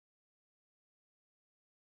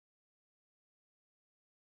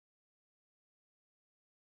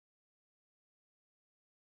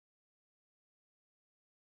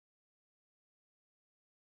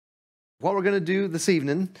what we're going to do this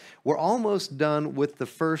evening, we're almost done with the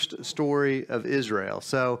first story of Israel.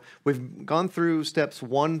 So we've gone through steps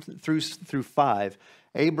 1 through 5,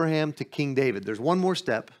 Abraham to King David. There's one more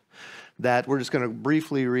step that we're just going to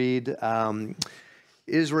briefly read.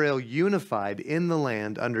 Israel unified in the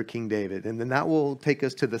land under King David. And then that will take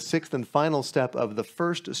us to the 6th and final step of the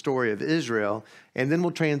first story of Israel. And then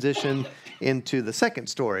we'll transition into the second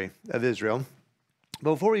story of Israel.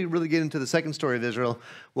 But before we really get into the second story of Israel,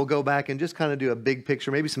 we'll go back and just kind of do a big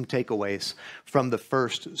picture, maybe some takeaways from the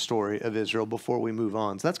first story of Israel before we move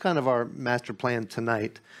on. So that's kind of our master plan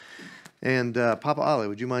tonight. And Papa Ali,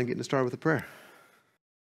 would you mind getting started with a prayer?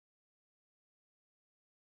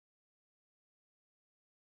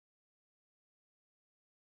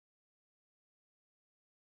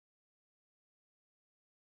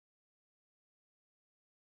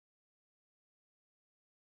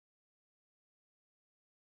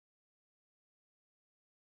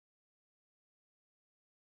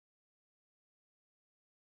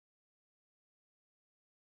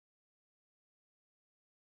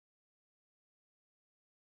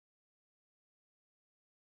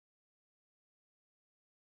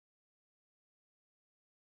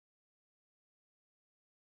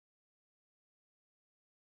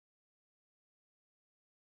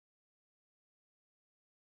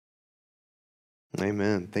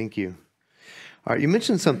 Amen. Thank you. All right, you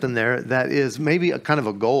mentioned something there that is maybe a kind of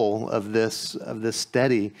a goal of this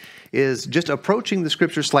study, is just approaching the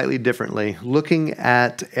Scripture slightly differently, looking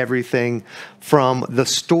at everything from the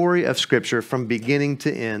story of Scripture from beginning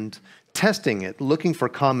to end, testing it, looking for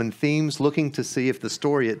common themes, looking to see if the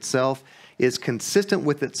story itself is consistent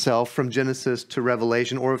with itself from Genesis to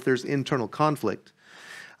Revelation, or if there's internal conflict.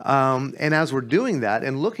 And as we're doing that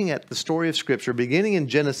and looking at the story of Scripture, beginning in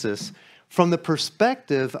Genesis, from the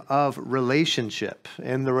perspective of relationship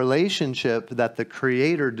and the relationship that the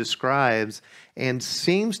Creator describes and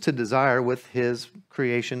seems to desire with His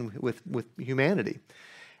creation, with humanity.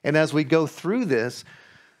 And as we go through this,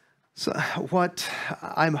 so what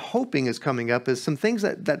I'm hoping is coming up is some things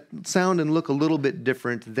that sound and look a little bit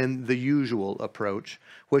different than the usual approach,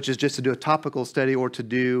 which is just to do a topical study or to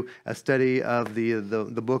do a study of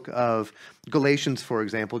the book of Galatians, for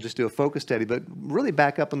example, just do a focus study, but really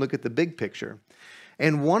back up and look at the big picture.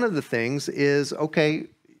 And one of the things is, okay,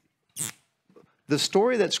 the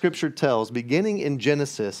story that Scripture tells, beginning in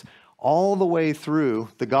Genesis all the way through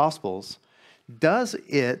the Gospels, does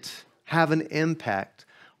it have an impact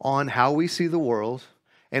on how we see the world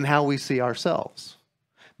and how we see ourselves?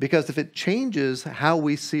 Because if it changes how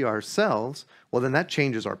we see ourselves, well, then that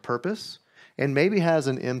changes our purpose and maybe has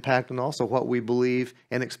an impact on also what we believe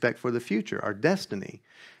and expect for the future, our destiny.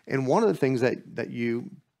 And one of the things that you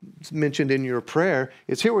mentioned in your prayer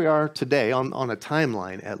is here we are today on a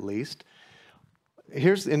timeline, at least.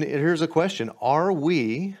 Here's a question. Are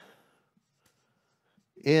we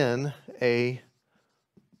in a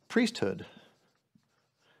priesthood?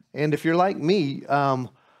 And if you're like me,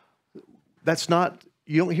 that's not,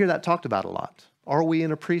 you don't hear that talked about a lot. Are we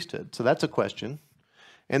in a priesthood? So that's a question.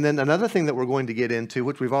 And then another thing that we're going to get into,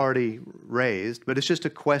 which we've already raised, but it's just a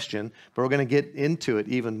question, but we're going to get into it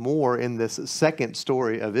even more in this second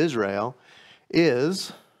story of Israel,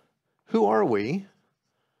 is who are we?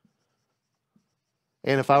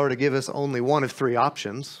 And if I were to give us only one of three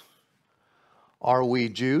options, are we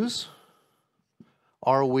Jews?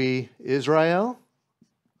 Are we Israel?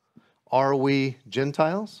 Are we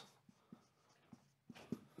Gentiles?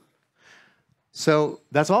 So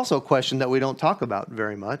that's also a question that we don't talk about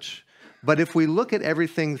very much. But if we look at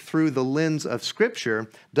everything through the lens of Scripture,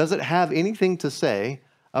 does it have anything to say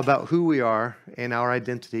about who we are and our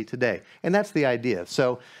identity today? And that's the idea.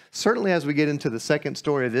 So certainly as we get into the second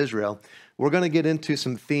story of Israel, we're going to get into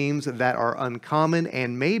some themes that are uncommon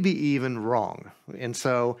and maybe even wrong. And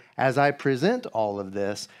so as I present all of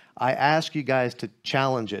this, I ask you guys to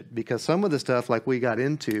challenge it, because some of the stuff like we got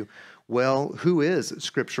into, well, who is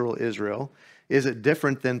scriptural Israel? Is it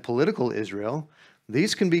different than political Israel?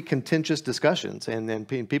 These can be contentious discussions, and then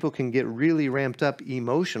people can get really ramped up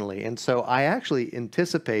emotionally. And so I actually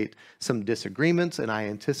anticipate some disagreements, and I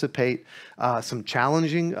anticipate some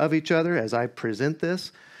challenging of each other as I present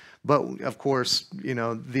this. But of course, you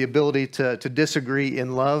know, the ability to disagree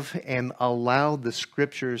in love and allow the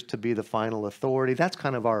Scriptures to be the final authority, that's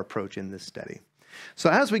kind of our approach in this study. So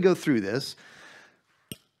as we go through this,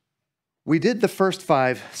 we did the first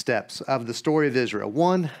 5 steps of the story of Israel.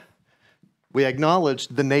 1, we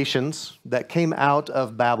acknowledged the nations that came out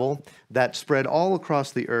of Babel, that spread all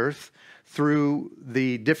across the earth through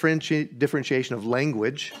the differentiation of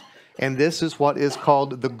language. And this is what is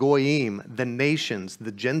called the Goyim, the nations,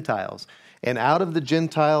 the Gentiles. And out of the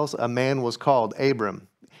Gentiles a man was called Abram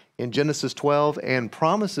in Genesis 12, and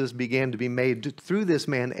promises began to be made through this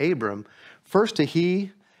man Abram, first to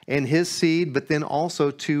he and his seed, but then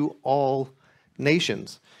also to all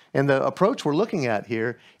nations. And the approach we're looking at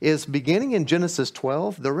here is beginning in Genesis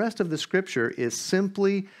 12. The rest of the scripture is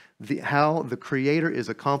simply how the Creator is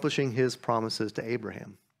accomplishing his promises to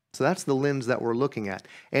Abraham. So that's the lens that we're looking at.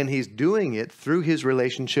 And he's doing it through his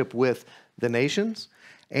relationship with the nations,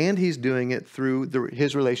 and he's doing it through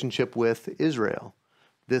his relationship with Israel,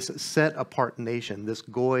 this set-apart nation, this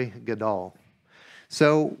Goy Gadol.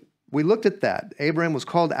 So we looked at that. Abraham was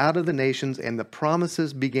called out of the nations, and the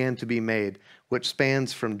promises began to be made, which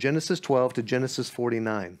spans from Genesis 12 to Genesis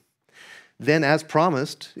 49. Then, as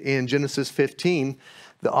promised in Genesis 15,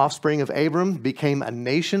 the offspring of Abram became a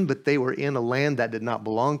nation, but they were in a land that did not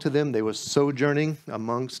belong to them. They were sojourning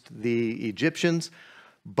amongst the Egyptians.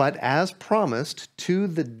 But as promised, to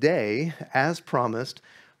the day, as promised,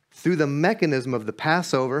 through the mechanism of the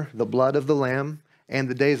Passover, the blood of the lamb, and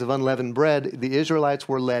the days of unleavened bread, the Israelites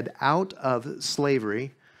were led out of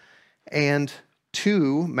slavery and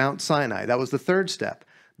to Mount Sinai. That was the third step,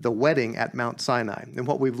 the wedding at Mount Sinai. And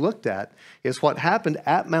what we've looked at is what happened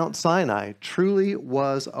at Mount Sinai truly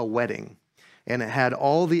was a wedding. And it had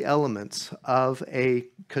all the elements of a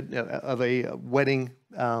wedding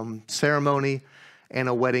ceremony and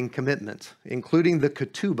a wedding commitment, including the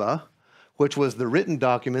ketubah, which was the written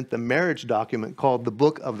document, the marriage document called the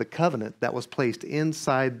Book of the Covenant that was placed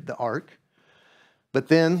inside the ark. But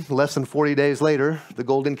then, less than 40 days later, the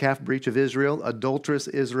golden calf breach of Israel, adulterous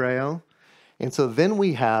Israel. And so then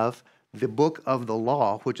we have the Book of the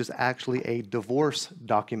Law, which is actually a divorce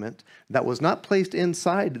document that was not placed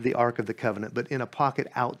inside the Ark of the Covenant, but in a pocket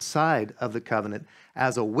outside of the covenant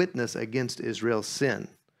as a witness against Israel's sin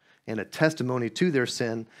and a testimony to their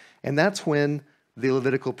sin. And that's when the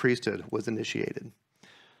Levitical priesthood was initiated.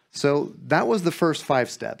 So that was the first 5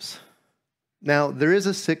 steps. Now, there is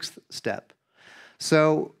a 6th step.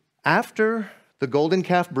 So after the golden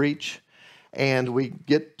calf breach, and we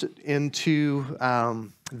get into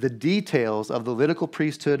the details of the Levitical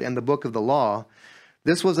priesthood and the book of the law,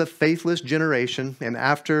 this was a faithless generation, and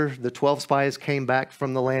after the 12 spies came back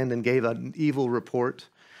from the land and gave an evil report,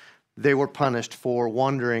 they were punished for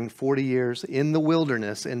wandering 40 years in the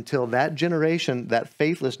wilderness until that generation, that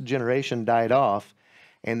faithless generation, died off,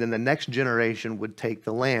 and then the next generation would take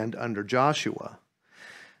the land under Joshua.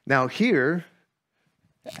 Now here,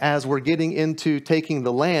 as we're getting into taking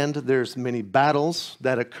the land, there's many battles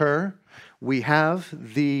that occur. We have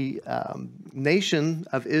the nation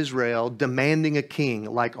of Israel demanding a king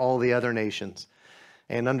like all the other nations.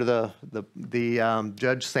 And under the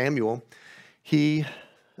judge Samuel,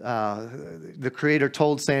 the Creator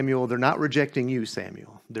told Samuel, they're not rejecting you,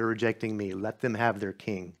 Samuel. They're rejecting me. Let them have their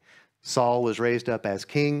king. Saul was raised up as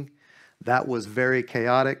king. That was very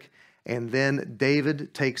chaotic. And then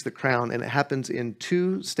David takes the crown, and it happens in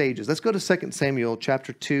 2 stages. Let's go to 2 Samuel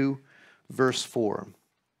chapter 2, verse 4.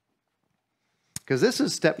 Because this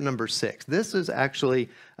is step number 6. This is actually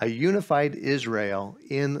a unified Israel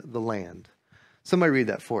in the land. Somebody read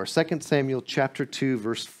that for us. 2 Samuel chapter 2,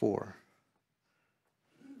 verse 4.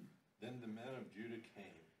 Then the men of Judah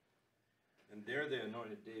came, and there they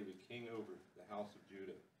anointed David king over the house of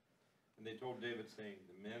Judah. And they told David, saying,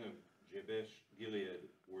 the men of Jabesh Gilead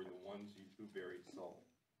were the ones who buried Saul.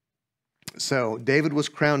 So David was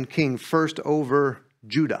crowned king first over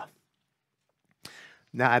Judah.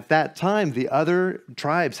 Now at that time, the other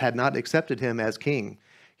tribes had not accepted him as king.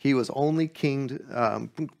 He was only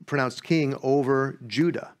pronounced king over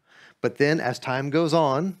Judah. But then as time goes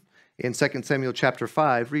on, in 2 Samuel chapter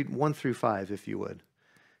 5, read 1 through 5 if you would.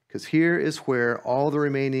 Because here is where all the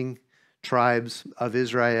remaining tribes of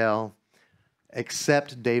Israel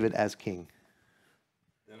accept David as king.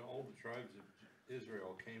 Then all the tribes of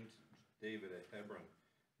Israel came to David at Hebron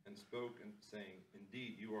and spoke, and saying,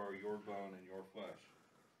 indeed, you are your bone and your flesh.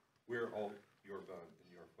 We are all your bone and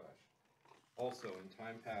your flesh. Also, in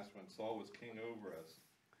time past when Saul was king over us,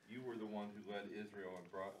 you were the one who led Israel and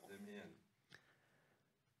brought them in.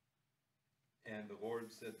 And the Lord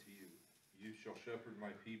said to you, you shall shepherd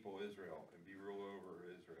my people Israel and be ruler over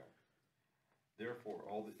Israel. Therefore,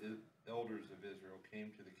 all the elders of Israel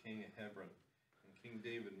came to the king at Hebron, and King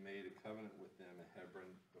David made a covenant with them at Hebron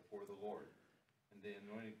before the Lord. And they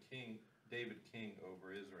anointed David king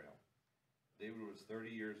over Israel. David was 30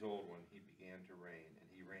 years old when he began to reign, and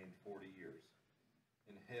he reigned 40 years.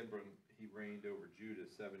 In Hebron, he reigned over Judah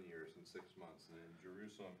 7 years and 6 months, and in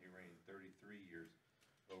Jerusalem he reigned 33 years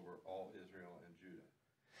over all Israel and Judah.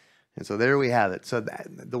 And so there we have it. So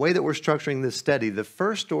the way that we're structuring this study, the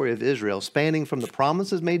first story of Israel, spanning from the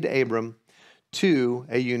promises made to Abram to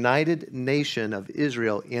a united nation of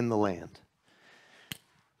Israel in the land.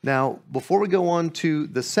 Now, before we go on to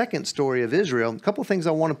the second story of Israel, a couple of things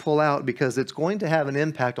I want to pull out because it's going to have an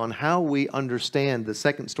impact on how we understand the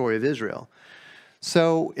second story of Israel.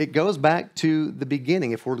 So it goes back to the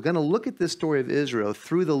beginning. If we're going to look at this story of Israel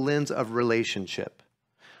through the lens of relationship,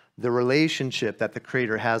 the relationship that the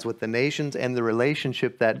Creator has with the nations and the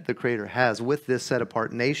relationship that the Creator has with this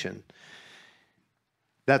set-apart nation,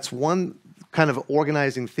 that's one kind of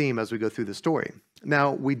organizing theme as we go through the story.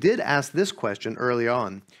 Now, we did ask this question early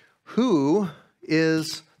on. Who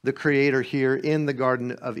is the Creator here in the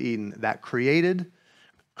Garden of Eden that created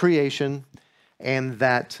creation and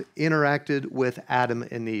that interacted with Adam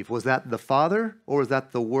and Eve? Was that the Father or was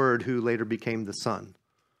that the Word who later became the Son?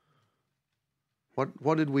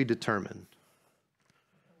 What did we determine?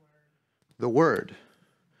 The Word.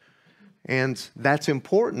 And that's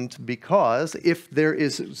important because if there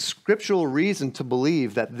is scriptural reason to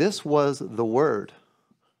believe that this was the Word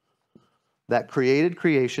that created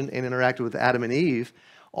creation and interacted with Adam and Eve,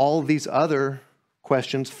 all these other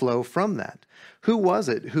questions flow from that. Who was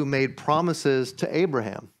it who made promises to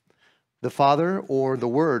Abraham? The Father or the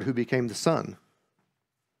Word who became the Son?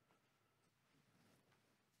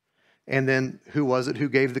 And then who was it who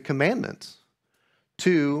gave the commandments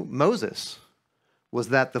to Moses? Was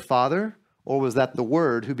that the Father or was that the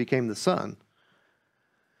Word who became the Son?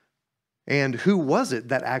 And who was it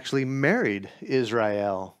that actually married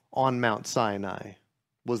Israel on Mount Sinai?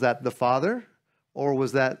 Was that the Father or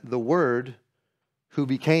was that the Word who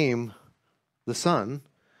became the Son?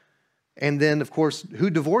 And then, of course, who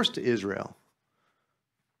divorced Israel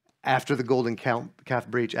after the golden calf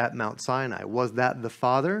breach at Mount Sinai? Was that the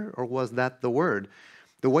Father or was that the Word?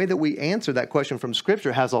 The way that we answer that question from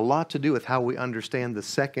Scripture has a lot to do with how we understand the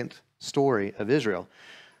second story of Israel.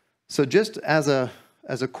 So just as a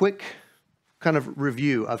quick kind of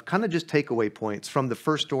review of kind of just takeaway points from the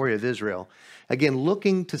first story of Israel, again,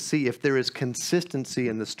 looking to see if there is consistency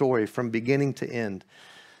in the story from beginning to end.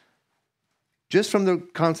 Just from the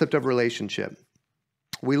concept of relationship,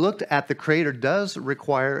 we looked at the Creator does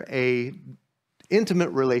require a intimate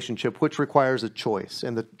relationship, which requires a choice.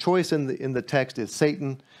 And the choice in the text is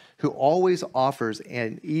Satan, who always offers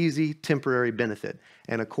an easy temporary benefit.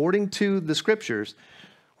 And according to the Scriptures,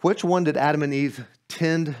 which one did Adam and Eve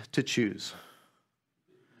tend to choose?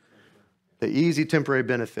 The easy temporary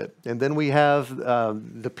benefit. And then we have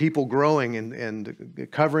the people growing and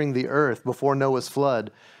covering the earth before Noah's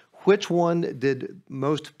flood. Which one did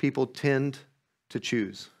most people tend to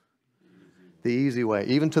choose? The easy way,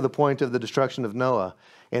 even to the point of the destruction of Noah.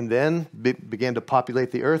 And then began to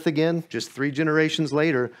populate the earth again. Just 3 generations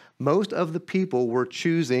later, most of the people were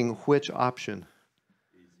choosing which option?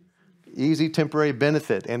 Easy temporary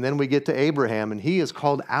benefit. And then we get to Abraham, and he is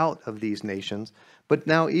called out of these nations. But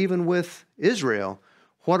now even with Israel,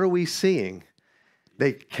 what are we seeing?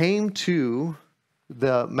 They came to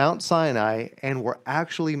the Mount Sinai and were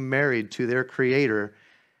actually married to their Creator.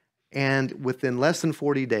 And within less than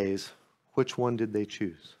 40 days, which one did they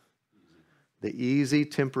choose? The easy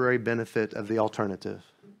temporary benefit of the alternative.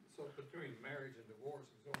 So between marriage and divorce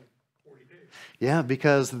is only 40 days. Yeah,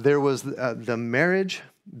 because there was the marriage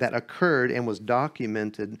that occurred and was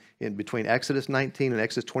documented in between Exodus 19 and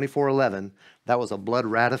Exodus 24:11. That was a blood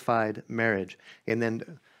ratified marriage. And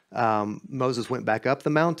then Moses went back up the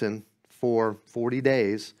mountain for 40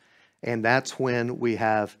 days. And that's when we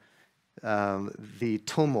have the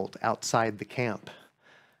tumult outside the camp.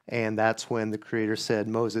 And that's when the Creator said,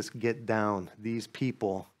 Moses, get down. These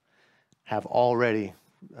people have already,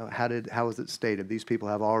 how is it stated? These people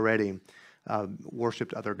have already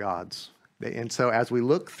worshipped other gods. And so as we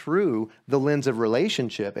look through the lens of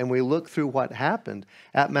relationship and we look through what happened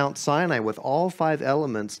at Mount Sinai with all 5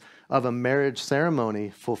 elements of a marriage ceremony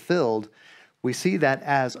fulfilled, we see that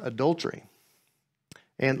as adultery.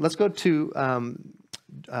 And let's go to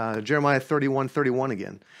Jeremiah 31:31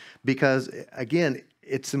 again, because again,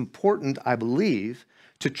 it's important, I believe,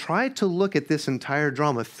 to try to look at this entire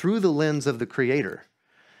drama through the lens of the Creator.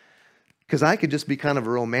 Because I could just be kind of a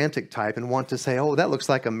romantic type and want to say, oh, that looks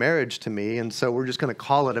like a marriage to me, and so we're just going to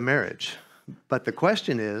call it a marriage. But the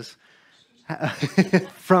question is,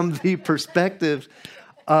 from the perspective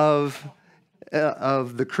of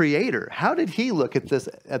the Creator, how did He look at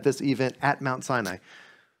this event at Mount Sinai?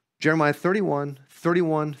 Jeremiah 31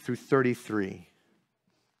 through 33.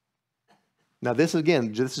 Now this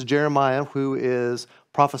is Jeremiah who is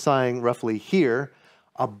prophesying roughly here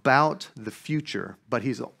about the future, but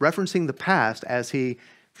he's referencing the past as he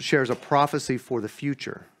shares a prophecy for the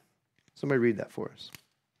future. Somebody read that for us.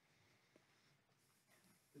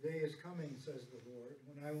 The day is coming, says the Lord,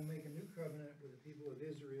 when I will make a new covenant with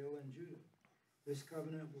This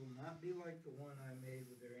covenant will not be like the one I made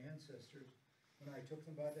with their ancestors when I took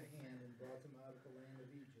them by the hand and brought them out of the land of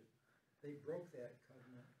Egypt. They broke that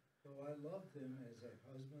covenant, though I loved them as a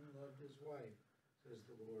husband loved his wife, says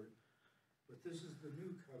the Lord. But this is the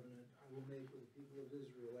new covenant I will make with the people of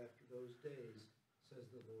Israel after those days, says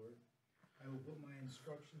the Lord. I will put my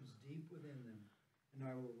instructions deep within them, and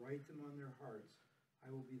I will write them on their hearts. I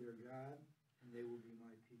will be their God, and they will be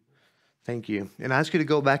my people. Thank you. And I ask you to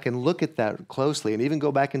go back and look at that closely and even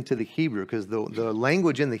go back into the Hebrew, because the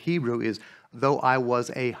language in the Hebrew is, though I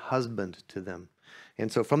was a husband to them.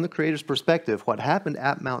 And so from the Creator's perspective, what happened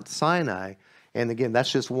at Mount Sinai, and again,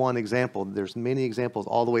 that's just one example. There's many examples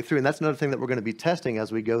all the way through. And that's another thing that we're going to be testing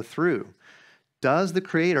as we go through. Does the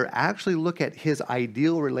Creator actually look at his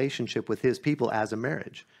ideal relationship with his people as a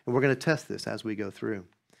marriage? And we're going to test this as we go through.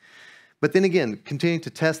 But then again, continuing to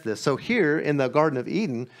test this. So here in the Garden of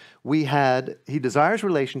Eden, he desires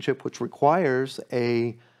relationship, which requires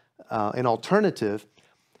an alternative.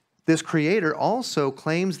 This Creator also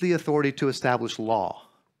claims the authority to establish law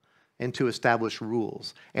and to establish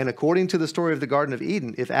rules. And according to the story of the Garden of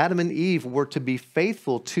Eden, if Adam and Eve were to be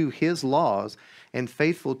faithful to his laws and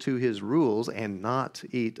faithful to his rules and not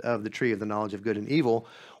eat of the tree of the knowledge of good and evil,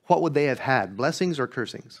 what would they have had? Blessings or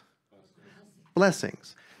cursings?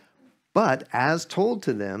 Blessings. But as told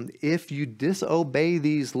to them, if you disobey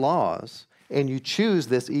these laws and you choose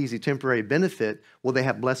this easy temporary benefit, will they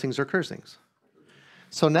have blessings or cursings?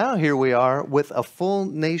 So now here we are with a full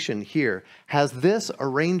nation here. Has this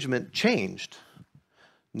arrangement changed?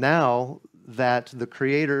 Now that the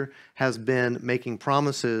Creator has been making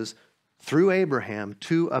promises through Abraham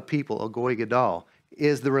to a people, a Goy Gadol,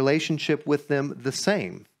 is the relationship with them the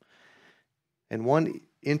same? And one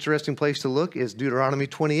interesting place to look is Deuteronomy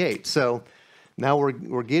 28. So now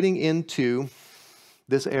we're getting into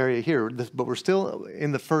this area here, but we're still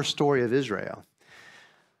in the first story of Israel.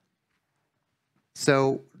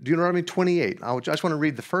 So Deuteronomy 28, I just want to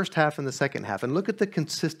read the first half and the second half and look at the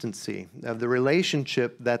consistency of the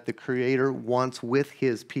relationship that the Creator wants with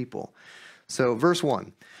his people. So verse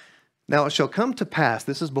 1, now it shall come to pass,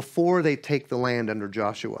 this is before they take the land under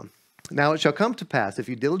Joshua. Now it shall come to pass, if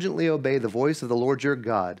you diligently obey the voice of the Lord your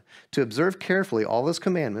God, to observe carefully all his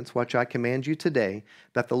commandments, which I command you today,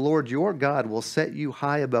 that the Lord your God will set you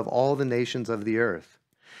high above all the nations of the earth.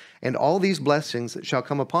 And all these blessings shall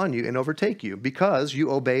come upon you and overtake you, because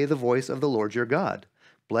you obey the voice of the Lord your God.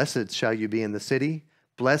 Blessed shall you be in the city,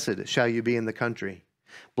 blessed shall you be in the country.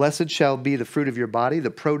 Blessed shall be the fruit of your body,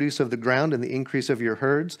 the produce of the ground, and the increase of your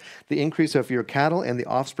herds, the increase of your cattle, and the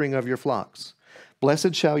offspring of your flocks.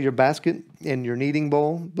 Blessed shall your basket and your kneading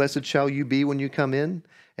bowl. Blessed shall you be when you come in,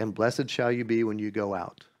 and blessed shall you be when you go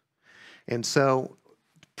out. And so,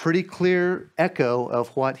 pretty clear echo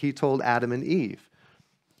of what he told Adam and Eve.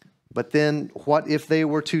 But then, what if they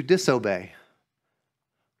were to disobey?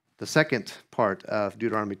 The second part of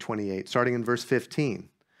Deuteronomy 28, starting in verse 15.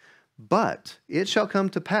 But it shall come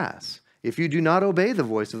to pass, if you do not obey the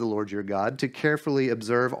voice of the Lord your God, to carefully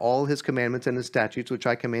observe all his commandments and his statutes, which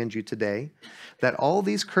I command you today, that all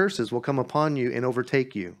these curses will come upon you and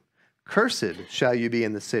overtake you. Cursed shall you be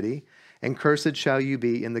in the city, and cursed shall you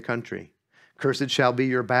be in the country. Cursed shall be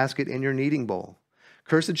your basket and your kneading bowl.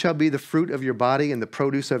 Cursed shall be the fruit of your body and the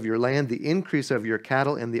produce of your land, the increase of your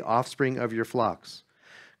cattle and the offspring of your flocks.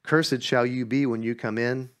 Cursed shall you be when you come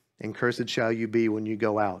in, and cursed shall you be when you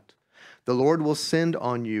go out. The Lord will send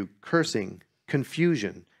on you cursing,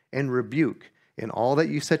 confusion, and rebuke in all that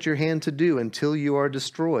you set your hand to do until you are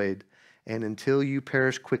destroyed and until you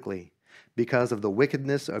perish quickly, because of the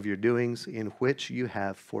wickedness of your doings in which you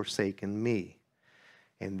have forsaken me.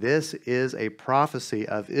 And this is a prophecy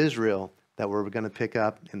of Israel that we're going to pick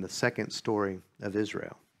up in the second story of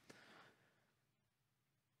Israel.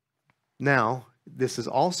 Now, this is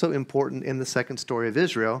also important in the second story of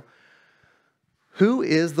Israel. Who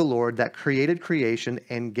is the Lord that created creation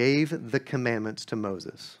and gave the commandments to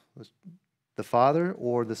Moses? The Father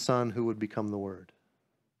or the Son who would become the Word?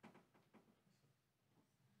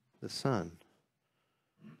 The Son.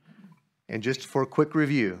 And just for a quick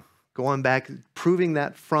review, going back, proving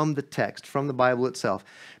that from the text, from the Bible itself,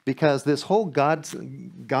 because this whole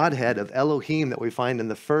Godhead of Elohim that we find in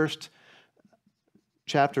the first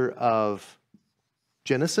chapter of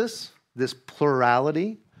Genesis, this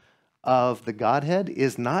plurality of the Godhead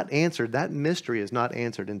is not answered. That mystery is not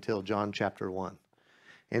answered until John chapter 1.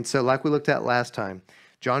 And so like we looked at last time,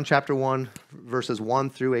 John chapter 1, verses 1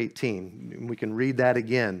 through 18, we can read that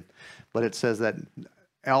again, but it says that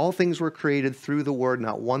all things were created through the Word.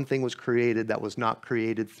 Not one thing was created that was not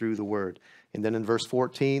created through the Word. And then in verse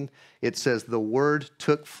 14, it says, the Word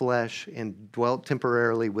took flesh and dwelt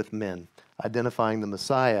temporarily with men, identifying the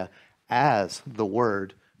Messiah as the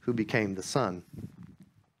Word who became the Son.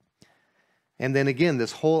 And then again,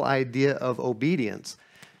 this whole idea of obedience.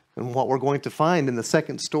 And what we're going to find in the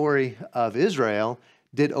second story of Israel,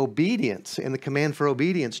 did obedience and the command for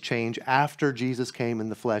obedience change after Jesus came in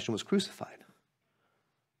the flesh and was crucified?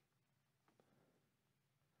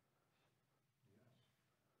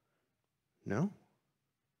 No.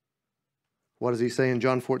 What does he say in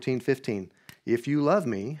John 14:15? If you love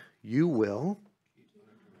me, you will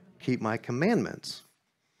keep my commandments.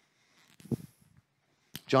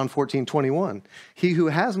 John 14:21. He who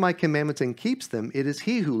has my commandments and keeps them, it is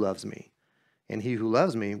he who loves me. And he who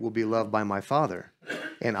loves me will be loved by my Father.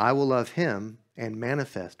 And I will love him and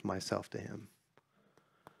manifest myself to him.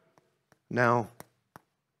 Now,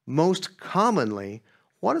 most commonly,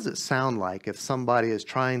 what does it sound like if somebody is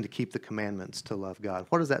trying to keep the commandments to love God?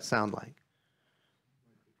 What does that sound like?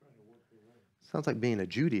 Sounds like being a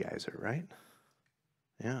Judaizer, right?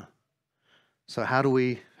 Yeah. So how do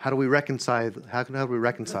we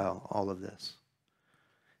reconcile all of this?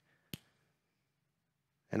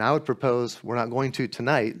 And I would propose we're not going to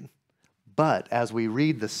tonight, but as we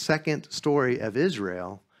read the second story of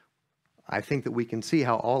Israel, I think that we can see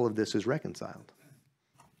how all of this is reconciled.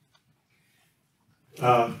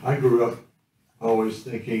 I grew up always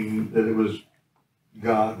thinking that it was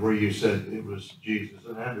God, where you said it was Jesus.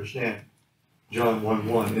 And I understand John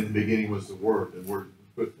 1:1, in the beginning was the Word, and the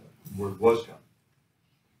Word was God.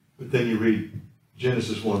 But then you read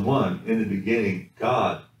Genesis 1:1, in the beginning,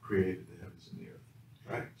 God created the heavens and the earth.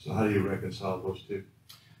 Right. So how do you reconcile those two?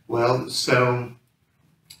 Well, so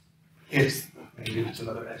maybe it's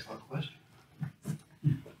another excellent question.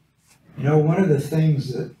 You know, one of the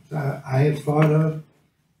things that I have thought of,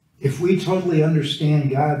 if we totally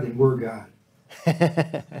understand God, then we're God.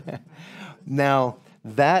 Now,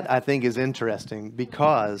 that I think is interesting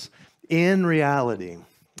because in reality,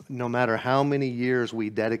 no matter how many years we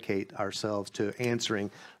dedicate ourselves to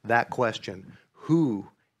answering that question, who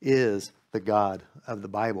is the God of the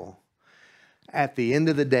Bible? At the end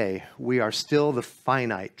of the day, we are still the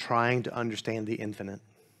finite trying to understand the infinite.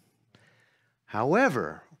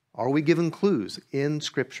 However, are we given clues in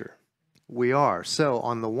Scripture? We are. So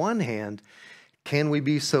on the one hand, can we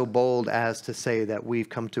be so bold as to say that we've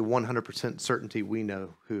come to 100% certainty we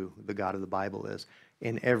know who the God of the Bible is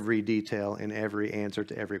in every detail, in every answer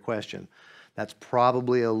to every question? That's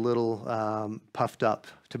probably a little puffed up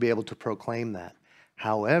to be able to proclaim that.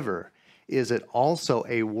 However, is it also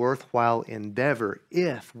a worthwhile endeavor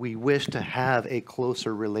if we wish to have a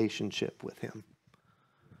closer relationship with Him?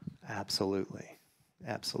 Absolutely.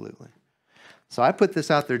 Absolutely. So I put this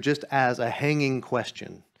out there just as a hanging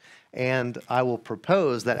question. And I will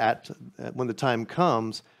propose that when the time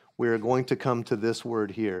comes, we're going to come to this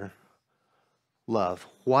word here, love.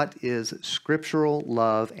 What is scriptural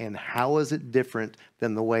love and how is it different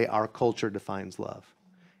than the way our culture defines love?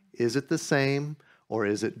 Is it the same or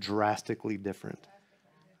is it drastically different?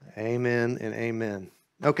 Amen and amen.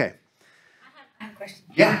 Okay. I have a question.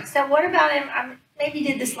 Yeah. So what about him? I maybe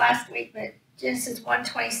did this last week, but Genesis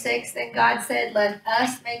 1:26, then God said, let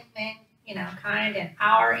us make man, kind in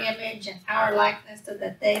our image and our likeness so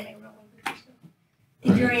that they may rule over the earth.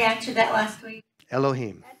 Did you already answer that last week?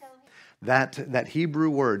 Elohim. That Hebrew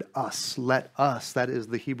word, us, let us, that is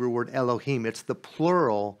the Hebrew word Elohim. It's the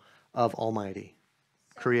plural of Almighty,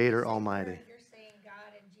 Creator Almighty. You're saying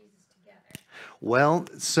God and Jesus together. Well,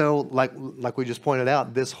 so like we just pointed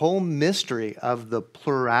out, this whole mystery of the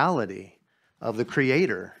plurality of the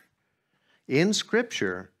Creator in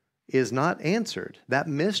Scripture is not answered. That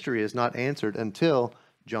mystery is not answered until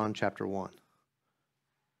John chapter 1.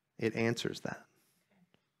 It answers that.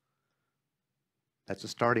 That's a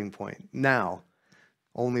starting point. Now,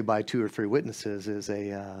 only by 2 or 3 witnesses is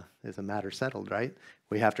a matter settled, right?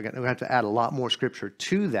 We have to add a lot more Scripture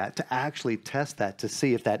to that to actually test that to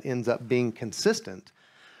see if that ends up being consistent.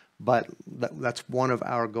 But that's one of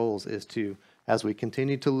our goals is to, as we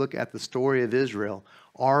continue to look at the story of Israel,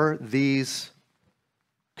 are these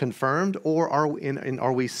confirmed, or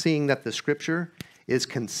are we seeing that the Scripture is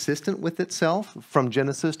consistent with itself from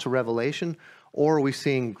Genesis to Revelation, or are we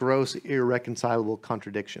seeing gross, irreconcilable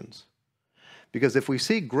contradictions? Because if we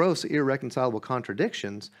see gross, irreconcilable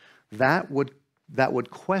contradictions, that would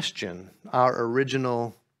question our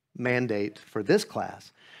original mandate for this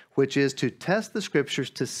class, which is to test the Scriptures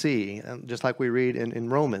to see, just like we read in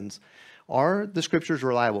Romans, are the Scriptures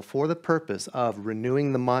reliable for the purpose of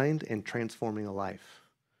renewing the mind and transforming a life?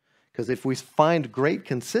 Because if we find great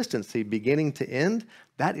consistency beginning to end,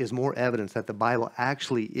 that is more evidence that the Bible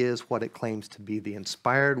actually is what it claims to be, the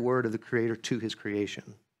inspired word of the Creator to His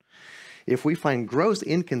creation. if we find gross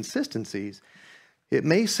inconsistencies, it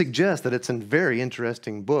may suggest that it's a very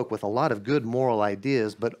interesting book with a lot of good moral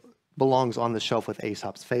ideas, but belongs on the shelf with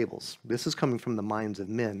Aesop's fables. This is coming from the minds of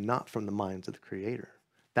men, not from the minds of the Creator.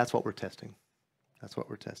 That's what we're testing. That's what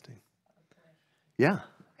we're testing. Yeah.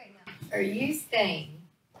 Okay, now, are you saying,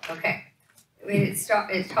 okay, when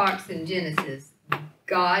it talks in Genesis,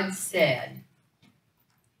 God said,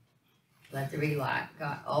 let there be light,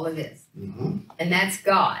 God, all of this. And that's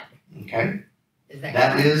God. Okay. Is that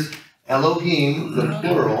That God? is Elohim, the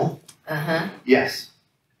plural. Uh-huh. Yes.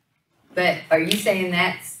 But are you saying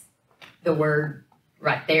that's the word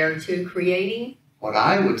right there too, creating? What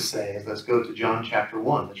I would say is let's go to John chapter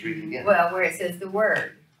 1. Let's read it again. Well, where it says the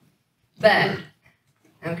word. But,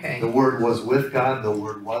 okay. The Word was with God, the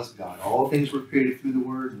Word was God. All things were created through the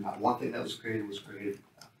Word, and not one thing that was created without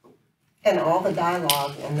the Word. And all the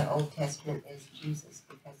dialogue in the Old Testament is Jesus,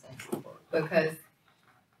 because that's the word. Because,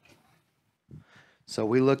 So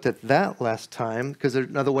we looked at that last time because there's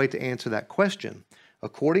another way to answer that question.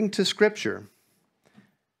 According to Scripture,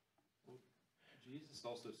 Jesus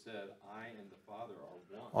also said, I and the Father are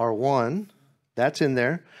one. are one. That's in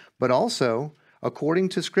there. But also, according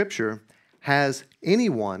to Scripture, has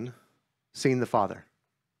anyone seen the Father?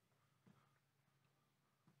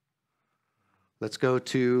 Let's go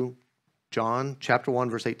to John chapter 1,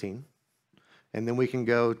 verse 18. And then we can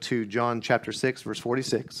go to John chapter 6, verse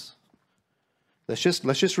 46. Let's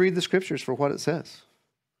just read the Scriptures for what it says.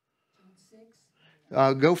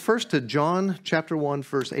 Go first to John chapter 1,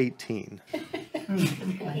 verse 18. He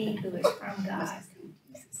who is from God.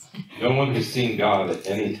 No one has seen God at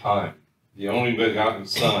any time. The only begotten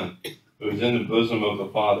Son, who is in the bosom of the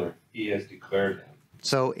Father, he has declared him.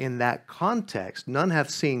 So in that context, none have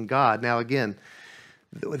seen God. Now again,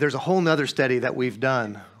 there's a whole nother study that we've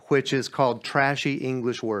done, which is called Trashy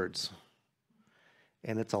English Words.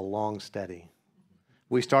 And it's a long study.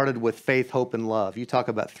 We started with faith, hope, and love. You talk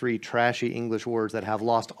about 3 trashy English words that have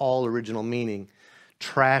lost all original meaning.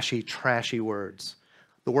 Trashy, trashy words.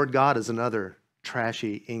 The word God is another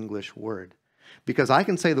trashy English word. Because I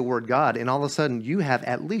can say the word God, and all of a sudden you have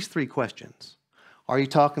at least 3 questions. Are you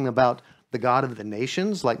talking about the God of the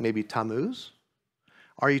nations, like maybe Tammuz?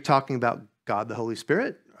 Are you talking about God the Holy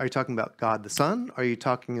Spirit? Are you talking about God the Son? Are you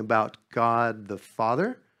talking about God the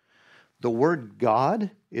Father? The word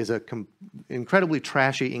God is an incredibly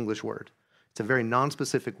trashy English word. It's a very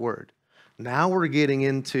non-specific word. Now we're getting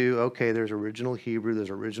into, okay, there's original Hebrew,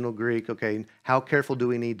 there's original Greek. Okay, how careful do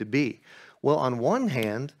we need to be? Well, on one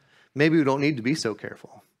hand, maybe we don't need to be so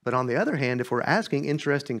careful. But on the other hand, if we're asking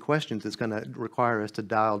interesting questions, it's going to require us to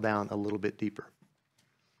dial down a little bit deeper.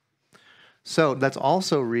 So let's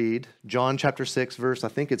also read John chapter 6, verse, I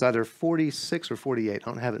think it's either 46 or 48. I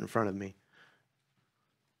don't have it in front of me.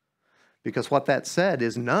 Because what that said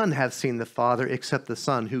is none have seen the Father except the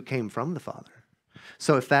Son who came from the Father.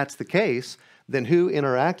 So if that's the case, then who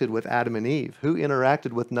interacted with Adam and Eve? Who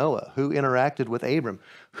interacted with Noah? Who interacted with Abram?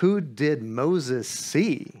 Who did Moses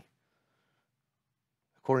see?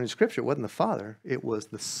 According to Scripture, it wasn't the Father. It was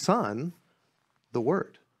the Son, the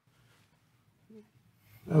Word.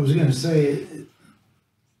 I was going to say,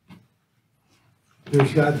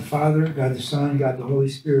 there's God the Father, God the Son, God the Holy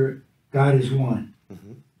Spirit. God is one.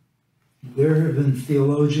 Mm-hmm. There have been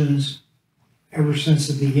theologians ever since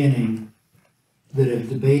the beginning that have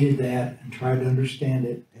debated that and tried to understand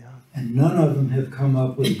it, and none of them have come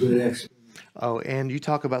up with a good explanation. Oh, and you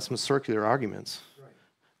talk about some circular arguments. Right.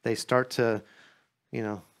 They start to,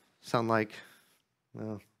 sound like,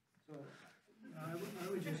 well. So I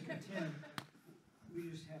would just contend, we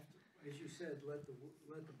just have to, as you said, let the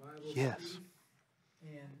Bible Yes. speak.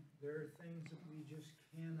 And there are things that we just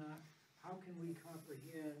cannot. How can we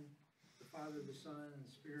comprehend the Father, the Son, and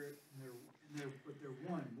the Spirit, but they're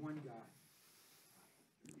one God?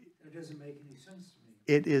 That doesn't make any sense to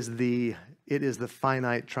me. It is the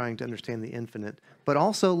finite trying to understand the infinite. But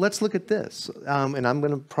also, let's look at this. And I'm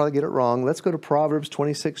going to probably get it wrong. Let's go to Proverbs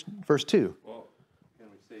 26, verse 2. Well, can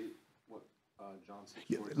we say what John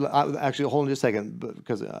 6:46? Actually, hold on just a second,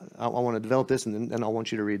 because I want to develop this, and then I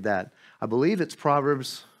want you to read that. I believe it's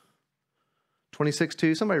Proverbs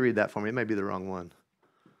 26:2. Somebody read that for me. It may be the wrong one.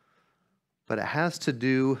 But it has to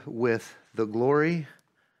do with the glory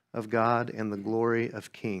of God and the glory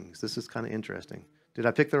of kings. This is kind of interesting. Did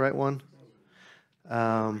I pick the right one?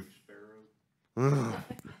 That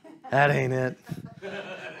ain't it.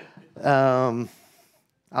 I'll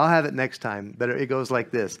have it next time, but it goes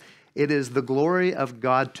like this. It is the glory of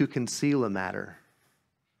God to conceal a matter.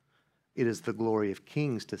 It is the glory of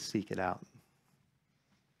kings to seek it out.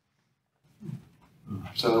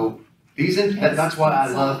 So that's why I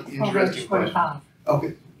love interesting questions. Proverbs 25.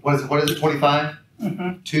 Okay, What is it, 25?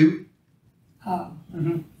 Mhm. 2?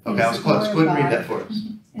 Mhm. Okay, I was close. Go ahead and read that for us.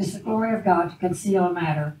 Is the glory of God to conceal a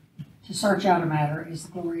matter, to search out a matter, is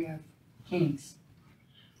the glory of kings.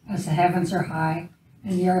 As the heavens are high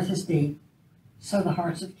and the earth is deep, so the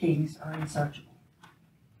hearts of kings are unsearchable.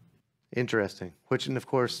 Interesting. Which, and of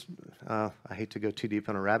course, I hate to go too deep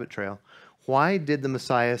on a rabbit trail. Why did the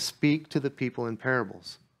Messiah speak to the people in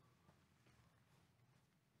parables?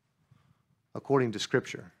 According to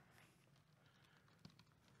Scripture.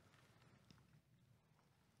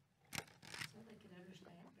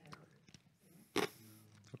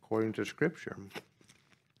 According to Scripture,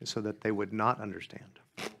 so that they would not understand.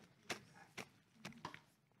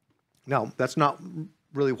 Now, that's not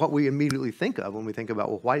really what we immediately think of when we think about,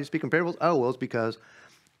 well, why do you speak in parables? Oh, well, it's because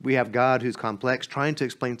we have God who's complex, trying to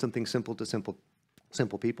explain something simple to simple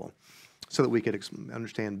people, so that we could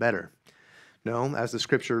understand better. No, as the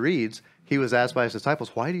Scripture reads, he was asked by his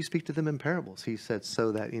disciples, why do you speak to them in parables? He said,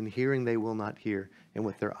 so that in hearing they will not hear, and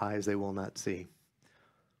with their eyes they will not see.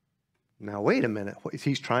 Now, wait a minute.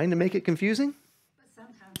 He's trying to make it confusing? But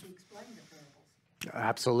sometimes he explained the parables.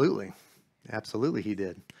 Absolutely. Absolutely he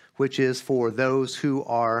did. Which is for those who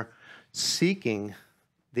are seeking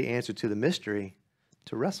the answer to the mystery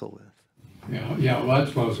to wrestle with. Yeah, well,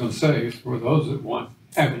 that's what I was going to say. It's for those that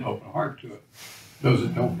have an open heart to it. Those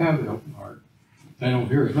that don't have the open heart, they don't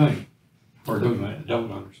hear a thing, or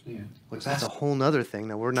don't understand. Which that's a whole nother thing.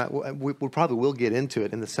 Now, we probably will get into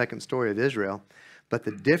it in the second story of Israel, but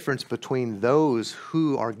the difference between those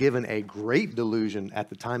who are given a great delusion at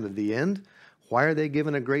the time of the end, why are they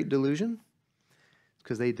given a great delusion?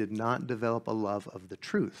 Because they did not develop a love of the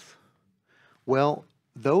truth. Well,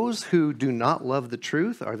 those who do not love the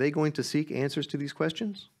truth, are they going to seek answers to these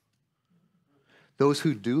questions? Those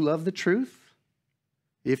who do love the truth,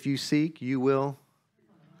 if you seek, you will.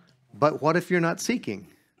 But what if you're not seeking?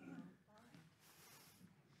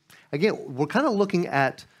 Again, we're kind of looking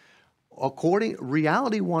at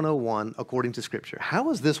reality 101 according to Scripture. How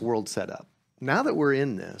is this world set up? Now that we're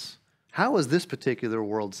in this, how is this particular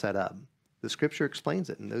world set up? The Scripture explains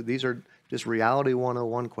it, and these are just reality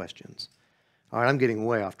 101 questions. All right, I'm getting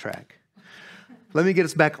way off track. Let me get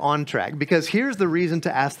us back on track, because here's the reason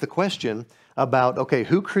to ask the question about, okay,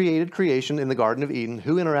 who created creation in the Garden of Eden?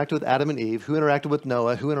 Who interacted with Adam and Eve? Who interacted with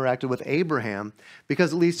Noah? Who interacted with Abraham?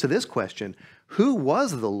 Because it leads to this question: who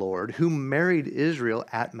was the Lord who married Israel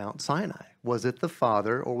at Mount Sinai? Was it the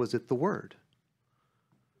Father or was it the Word?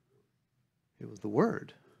 It was the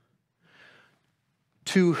Word.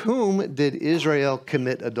 To whom did Israel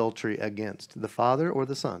commit adultery against? The Father or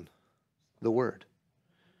the Son? The Word.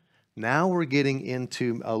 Now we're getting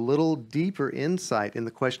into a little deeper insight in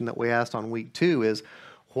the question that we asked on week 2 is,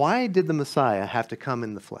 why did the Messiah have to come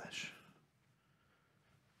in the flesh?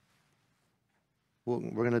 Well,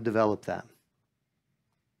 we're going to develop that.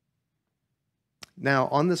 Now,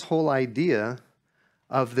 on this whole idea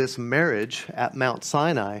of this marriage at Mount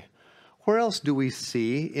Sinai, where else do we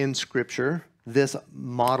see in Scripture this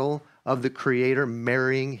model of the Creator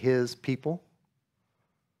marrying his people?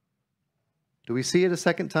 Do we see it a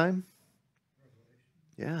second time?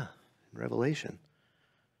 Yeah, Revelation.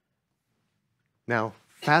 Now,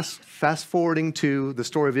 fast forwarding to the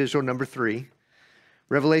story of Israel, number 3,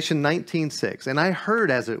 Revelation 19:6. And I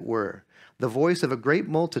heard, as it were, the voice of a great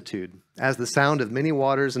multitude, as the sound of many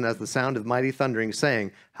waters and as the sound of mighty thundering,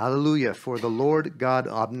 saying, Hallelujah, for the Lord God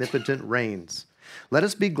omnipotent reigns. Let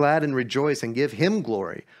us be glad and rejoice and give him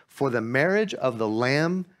glory, for the marriage of the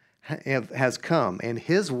Lamb has come, and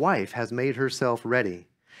his wife has made herself ready.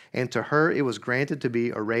 And to her it was granted to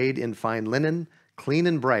be arrayed in fine linen, clean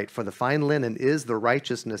and bright, for the fine linen is the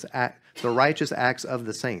righteous acts of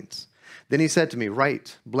the saints. Then he said to me,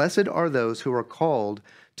 Write, blessed are those who are called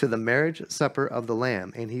to the marriage supper of the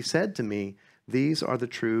Lamb. And he said to me, These are the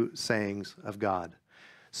true sayings of God.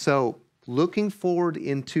 So, looking forward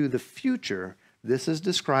into the future, this is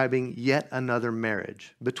describing yet another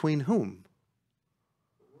marriage. Between whom?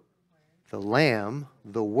 The Lamb,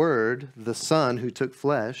 the Word, the Son who took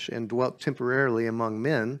flesh and dwelt temporarily among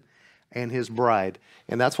men, and his bride.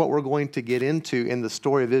 And that's what we're going to get into in the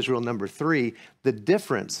story of Israel number 3, the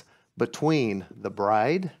difference between the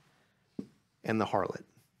bride and the harlot.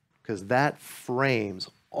 Because that frames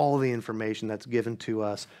all the information that's given to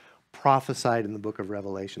us, prophesied in the book of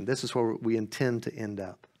Revelation. This is where we intend to end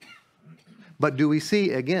up. But do we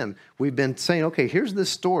see, again, we've been saying, okay, here's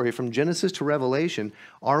this story from Genesis to Revelation.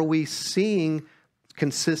 Are we seeing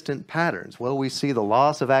consistent patterns? Well, we see the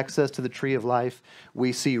loss of access to the tree of life.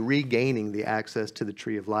 We see regaining the access to the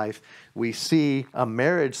tree of life. We see a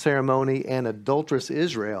marriage ceremony and adulterous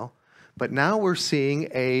Israel. But now we're seeing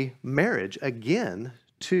a marriage again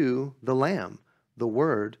to the Lamb, the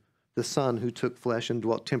Word, the Son who took flesh and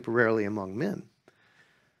dwelt temporarily among men.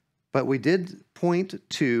 But we did point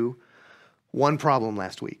to one problem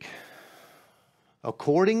last week.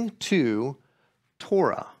 According to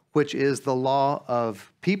Torah, which is the law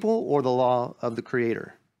of people or the law of the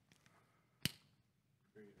Creator?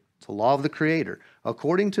 It's the law of the Creator.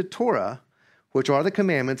 According to Torah, which are the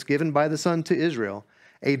commandments given by the Son to Israel,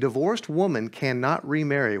 a divorced woman cannot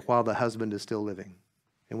remarry while the husband is still living.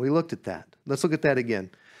 And we looked at that. Let's look at that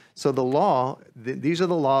again. So the law, these are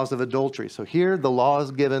the laws of adultery. So here the law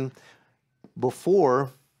is given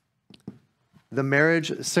before the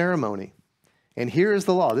marriage ceremony. And here is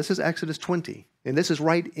the law. This is Exodus 20. And this is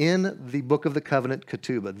right in the book of the covenant,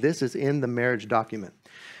 Ketubah. This is in the marriage document.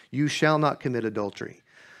 You shall not commit adultery.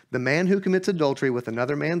 The man who commits adultery with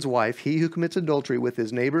another man's wife, he who commits adultery with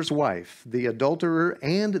his neighbor's wife, the adulterer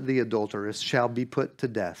and the adulteress shall be put to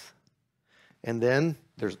death. And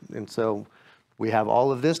so we have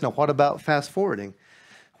all of this. Now, what about fast forwarding?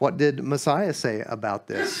 What did Messiah say about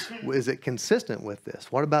this? Is it consistent with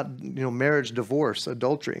this? What about, marriage, divorce,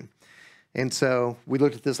 adultery? And so we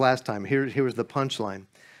looked at this last time. Here was the punchline.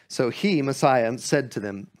 So he, Messiah, said to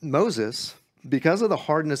them, Moses, because of the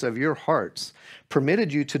hardness of your hearts,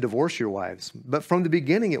 permitted you to divorce your wives. But from the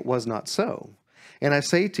beginning it was not so. And I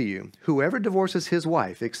say to you, whoever divorces his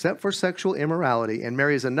wife, except for sexual immorality, and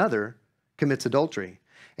marries another, commits adultery.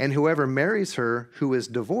 And whoever marries her who is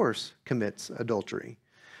divorced commits adultery.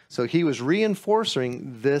 So he was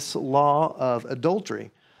reinforcing this law of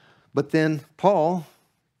adultery. But then Paul,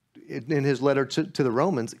 in his letter to the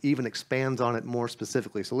Romans, even expands on it more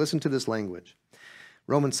specifically. So listen to this language.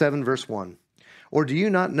 Romans 7, verse 1. Or do you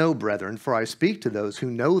not know, brethren, for I speak to those who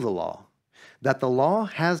know the law, that the law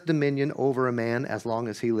has dominion over a man as long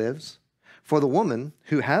as he lives? For the woman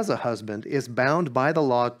who has a husband is bound by the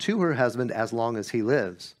law to her husband as long as he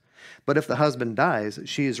lives. But if the husband dies,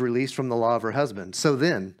 she is released from the law of her husband. So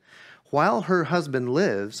then, while her husband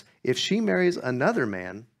lives, if she marries another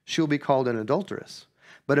man, she'll be called an adulteress.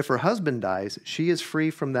 But if her husband dies, she is free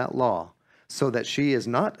from that law, so that she is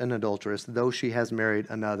not an adulteress, though she has married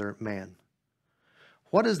another man.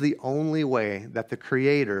 What is the only way that the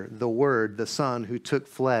Creator, the Word, the Son who took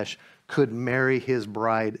flesh, could marry his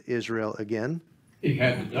bride Israel again? He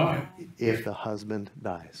had to die. If the husband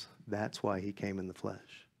dies. That's why he came in the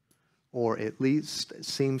flesh. Or at least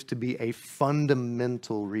seems to be a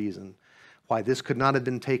fundamental reason why this could not have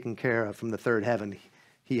been taken care of from the third heaven.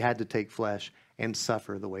 He had to take flesh and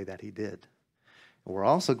suffer the way that he did. And we're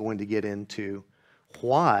also going to get into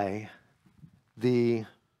why the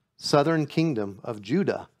southern kingdom of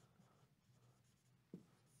Judah,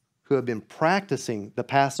 who have been practicing the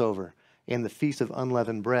Passover and the Feast of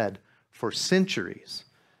Unleavened Bread for centuries,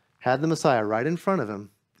 had the Messiah right in front of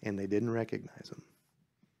him, and they didn't recognize him.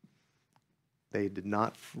 They did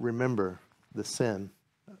not remember the sin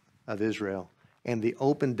of Israel and the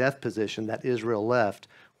open death position that Israel left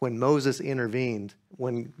when Moses intervened,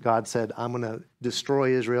 when God said, I'm going to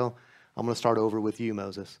destroy Israel. I'm going to start over with you,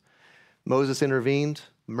 Moses. Moses intervened.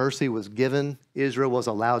 Mercy was given. Israel was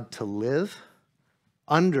allowed to live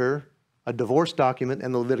under a divorce document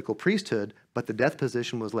and the Levitical priesthood, but the death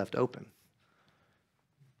position was left open.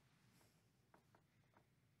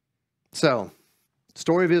 So,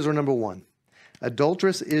 story of Israel number 1.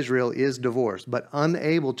 Adulterous Israel is divorced, but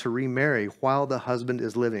unable to remarry while the husband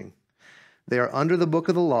is living. They are under the book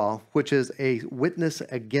of the law, which is a witness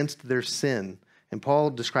against their sin. And Paul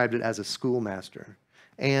described it as a schoolmaster,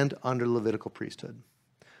 and under Levitical priesthood.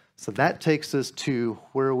 So that takes us to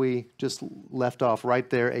where we just left off right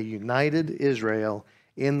there, a united Israel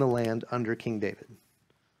in the land under King David.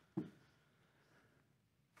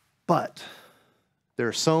 But there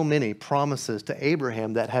are so many promises to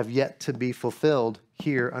Abraham that have yet to be fulfilled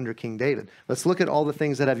here under King David. Let's look at all the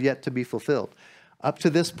things that have yet to be fulfilled. Up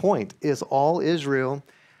to this point, is all Israel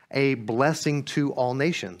a blessing to all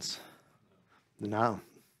nations? No.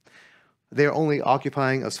 They're only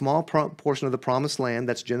occupying a small portion of the promised land.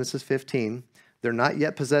 That's Genesis 15. They're not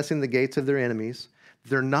yet possessing the gates of their enemies.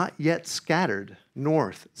 They're not yet scattered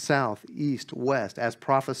north, south, east, west, as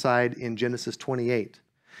prophesied in Genesis 28.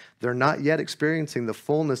 They're not yet experiencing the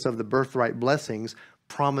fullness of the birthright blessings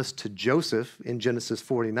promised to Joseph in Genesis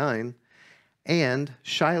 49. And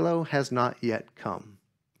Shiloh has not yet come.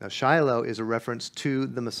 Now, Shiloh is a reference to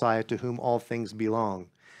the Messiah to whom all things belong.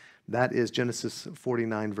 That is Genesis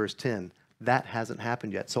 49, verse 10. That hasn't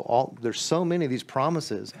happened yet. So there's so many of these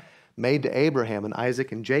promises made to Abraham and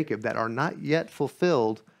Isaac and Jacob that are not yet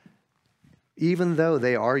fulfilled, even though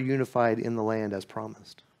they are unified in the land as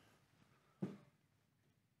promised.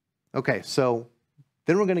 Okay, so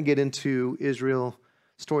then we're going to get into Israel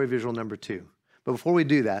story visual number 2. But before we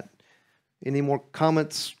do that, any more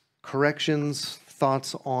comments, corrections,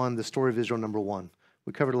 thoughts on the story visual number 1?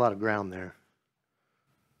 We covered a lot of ground there.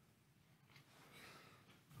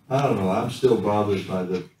 I don't know, I'm still bothered by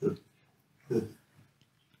the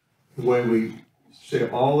way we say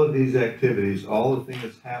all of these activities, all the things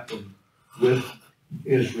that's happened with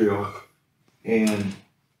Israel and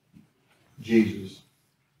Jesus,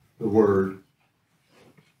 the Word.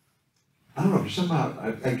 I don't know,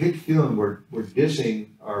 somehow I get the feeling we're dissing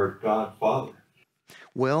our God Father.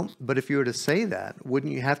 Well, but if you were to say that,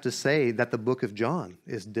 wouldn't you have to say that the book of John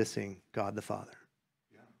is dissing God the Father?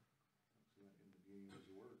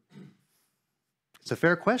 It's a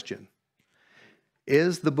fair question.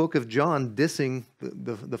 Is the book of John dissing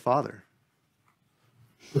the Father?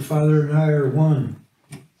 The Father and I are one.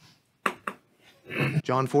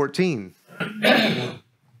 John 14.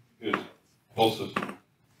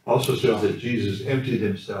 Also says that Jesus emptied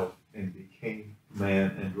himself and became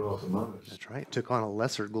man and dwelt among us. That's right. Took on a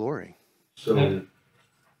lesser glory. So And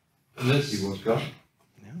this, he was God.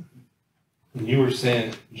 and you were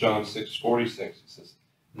saying John 6:46, it says,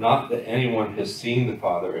 not that anyone has seen the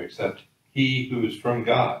Father except he who is from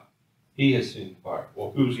God. He has seen the Father.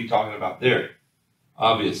 Well, who's he talking about there?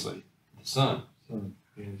 Obviously, the Son. Son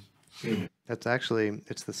is seen it. That's actually,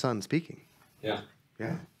 it's the Son speaking. Yeah.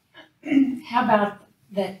 Yeah. How about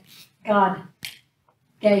that God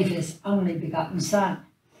gave his only begotten Son?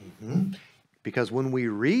 Mm-hmm. Because when we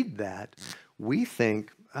read that, we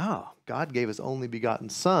think, oh, God gave his only begotten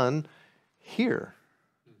Son here.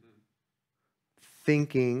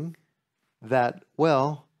 Thinking that,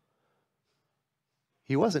 well,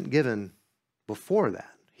 he wasn't given before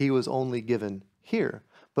that. He was only given here.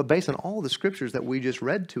 But based on all the scriptures that we just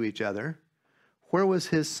read to each other, where was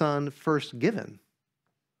his Son first given?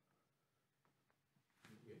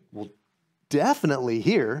 Well, definitely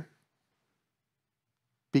here,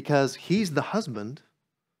 because he's the husband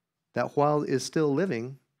that while is still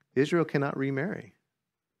living, Israel cannot remarry.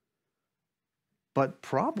 But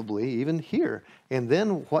probably even here. And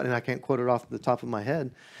then what, and I can't quote it off the top of my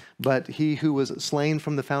head, but he who was slain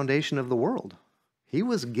from the foundation of the world. He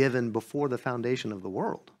was given before the foundation of the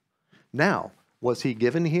world. Now, was he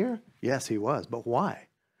given here? Yes, he was. But why?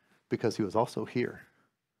 Because he was also here.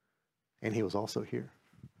 And he was also here.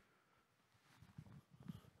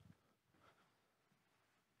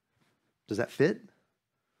 Does that fit?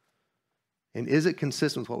 And is it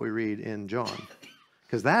consistent with what we read in John?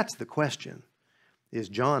 Because that's the question. Is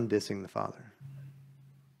John dissing the Father?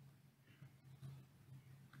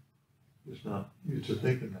 It's not used to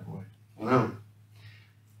thinking that way. No.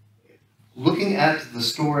 Looking at the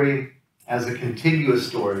story as a continuous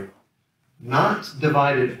story, not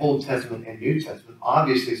divided Old Testament and New Testament,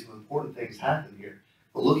 obviously some important things happen here,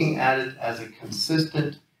 but looking at it as a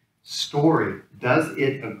consistent story, does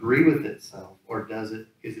it agree with itself or is it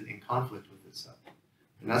in conflict with itself?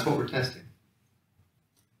 And that's what we're testing.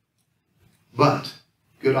 But,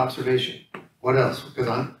 good observation. What else?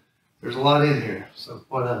 Because there's a lot in here, so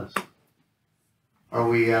what else? Are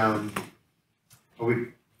we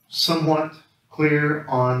somewhat clear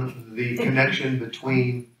on the connection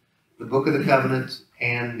between the Book of the Covenant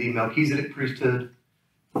and the Melchizedek priesthood,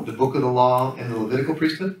 the Book of the Law and the Levitical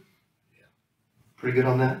priesthood? Pretty good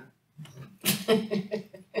on that?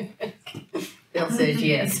 Bill says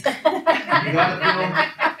yes. You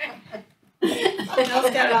got Bill's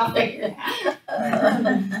got it all figured out.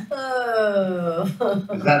 Oh.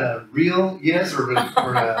 Is that a real yes or a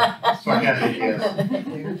sarcastic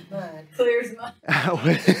yes? Clear as mud.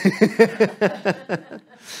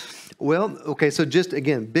 Well, okay, so just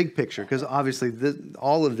again, big picture, because obviously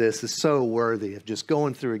all of this is so worthy of just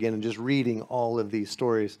going through again and just reading all of these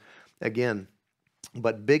stories again.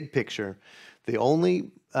 But big picture, the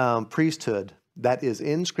only priesthood that is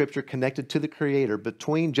in Scripture connected to the Creator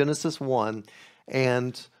between Genesis 1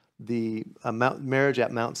 and the marriage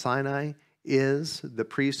at Mount Sinai is the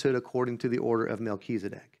priesthood according to the order of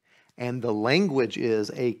Melchizedek. And the language is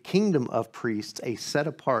a kingdom of priests, a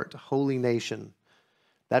set-apart holy nation.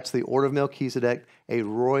 That's the order of Melchizedek, a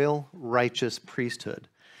royal, righteous priesthood.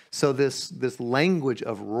 So this language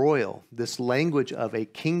of royal, this language of a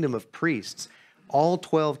kingdom of priests, all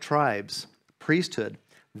 12 tribes, priesthood,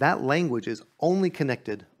 that language is only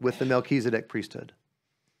connected with the Melchizedek priesthood.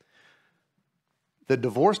 The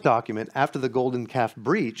divorce document after the golden calf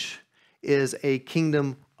breach is a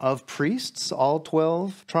kingdom of priests, all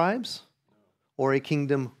 12 tribes, or a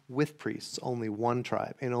kingdom with priests, only one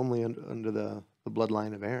tribe, and only under the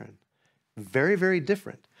bloodline of Aaron. Very, very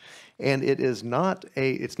different. And it's not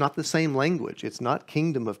the same language. It's not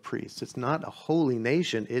kingdom of priests. It's not a holy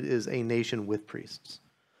nation. It is a nation with priests.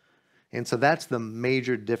 And so that's the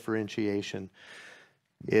major differentiation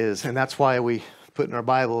and that's why we put in our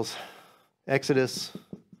Bibles Exodus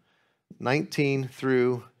 19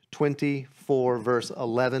 through 24, verse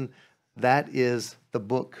 11. That is the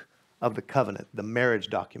book of the covenant, the marriage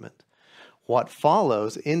document. What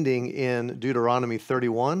follows, ending in Deuteronomy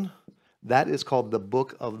 31, that is called the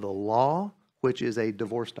book of the law, which is a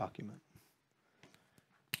divorce document.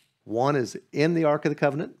 One is in the Ark of the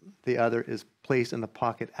Covenant. The other is placed in a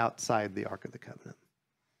pocket outside the Ark of the Covenant.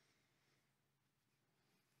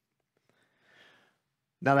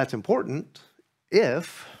 Now that's important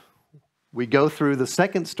if we go through the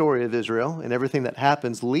second story of Israel and everything that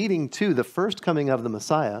happens leading to the first coming of the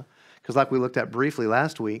Messiah, because like we looked at briefly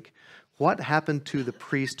last week, what happened to the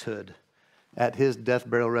priesthood at his death,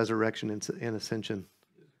 burial, resurrection, and ascension?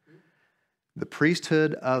 The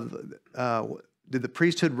priesthood did the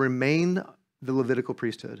priesthood remain the Levitical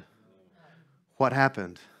priesthood? What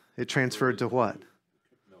happened? It transferred to what?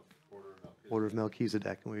 Order of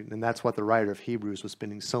Melchizedek. And that's what the writer of Hebrews was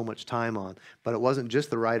spending so much time on. But it wasn't just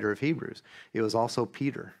the writer of Hebrews. It was also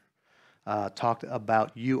Peter. Talked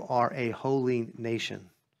about you are a holy nation,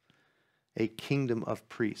 a kingdom of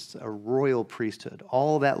priests, a royal priesthood.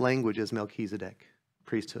 All that language is Melchizedek,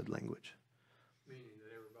 priesthood language. Meaning that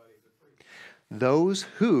everybody's a priest. Those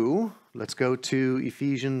who, let's go to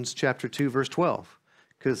Ephesians chapter 2, verse 12.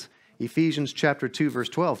 Because Ephesians chapter 2, verse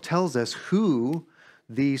 12 tells us who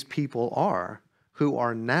these people are who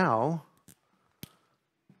are now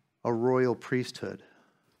a royal priesthood.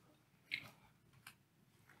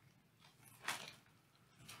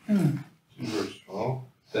 In verse 12,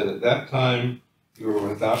 that at that time you were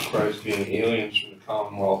without Christ, being aliens from the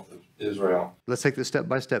commonwealth of Israel. Let's take this step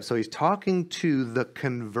by step. So he's talking to the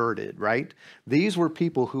converted, right? These were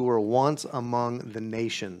people who were once among the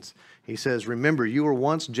nations. He says, remember, you were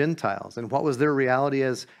once Gentiles. And what was their reality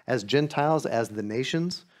as Gentiles, as the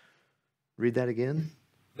nations? Read that again.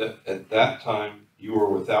 That at that time you were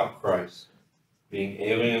without Christ, being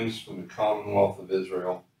aliens from the commonwealth of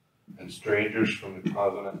Israel and strangers from the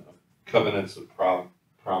covenants of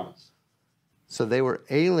promise. So they were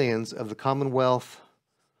aliens of the commonwealth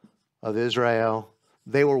of Israel.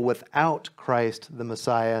 They were without Christ the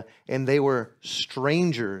Messiah, and they were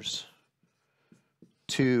strangers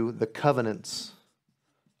to the covenants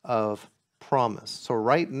of promise. So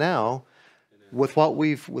right now, with what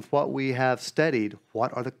we have studied,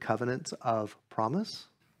 what are the covenants of promise?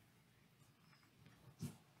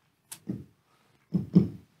 The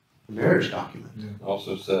marriage document. It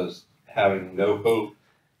also says having no hope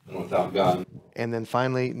and without God. And then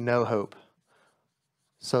finally, no hope.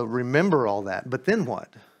 So remember all that. But then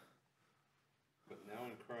what? But now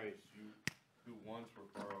in Christ, you who once were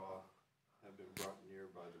far off have been brought near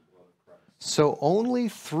by the blood of Christ. So only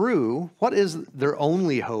through, what is their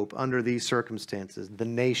only hope under these circumstances? The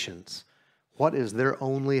nations. What is their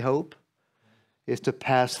only hope? Is to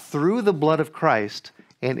pass through the blood of Christ.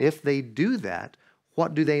 And if they do that,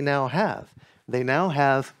 what do they now have? They now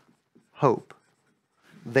have hope.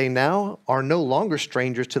 They now are no longer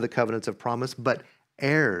strangers to the covenants of promise, but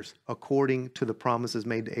heirs according to the promises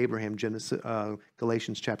made to Abraham,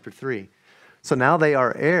 Galatians chapter 3. So now they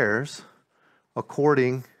are heirs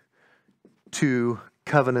according to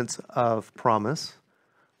covenants of promise.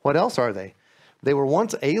 What else are they? They were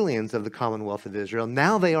once aliens of the commonwealth of Israel.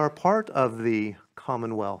 Now they are part of the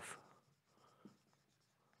commonwealth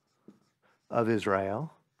of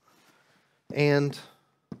Israel. And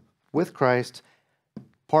with Christ,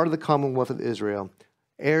 part of the commonwealth of Israel,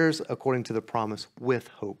 heirs according to the promise with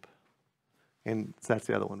hope. And that's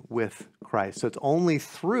the other one, with Christ. So it's only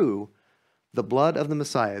through the blood of the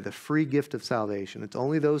Messiah, the free gift of salvation. It's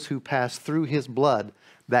only those who pass through his blood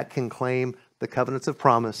that can claim the covenants of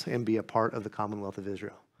promise and be a part of the commonwealth of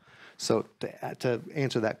Israel. So to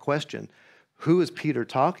answer that question, who is Peter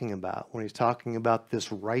talking about when he's talking about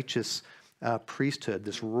this righteous priesthood,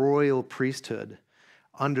 this royal priesthood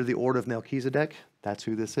under the order of Melchizedek? That's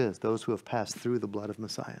who this is, those who have passed through the blood of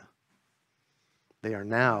Messiah. They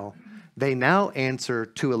now answer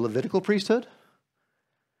to a Levitical priesthood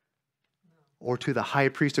or to the high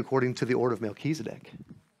priest according to the order of Melchizedek,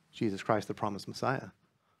 Jesus Christ, the promised Messiah.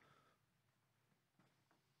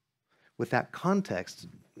 With that context,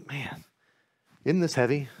 man, isn't this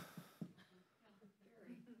heavy?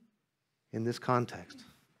 In this context.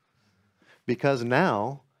 Because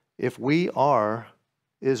now, if we are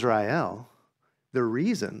Israel, the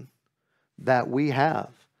reason that we have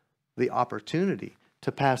the opportunity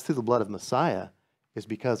to pass through the blood of Messiah is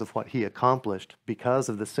because of what he accomplished, because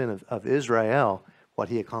of the sin of Israel, what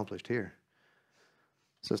he accomplished here.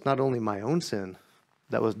 So it's not only my own sin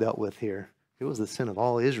that was dealt with here. It was the sin of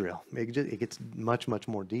all Israel. It gets much, much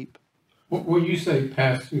more deep. When you say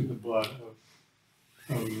pass through the blood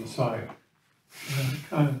of the Messiah,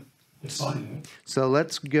 kind of define it. So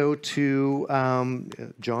let's go to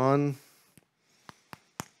John.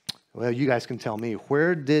 Well, you guys can tell me.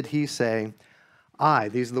 Where did he say,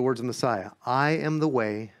 these are the words of Messiah, I am the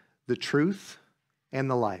way, the truth,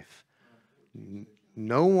 and the life.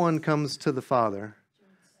 No one comes to the Father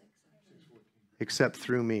except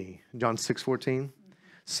through me. John 6:14.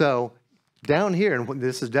 So down here, and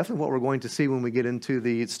this is definitely what we're going to see when we get into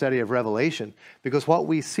the study of Revelation, because what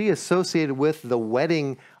we see associated with the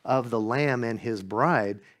wedding of the Lamb and his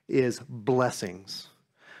bride is blessings.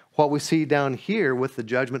 What we see down here with the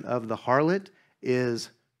judgment of the harlot is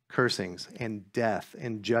cursings and death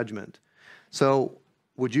and judgment. So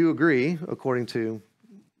would you agree, according to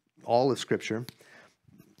all of Scripture,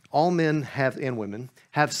 all men and women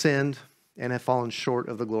have sinned and have fallen short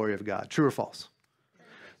of the glory of God? True or false?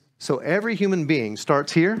 So every human being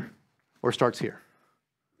starts here or starts here?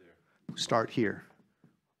 Start here.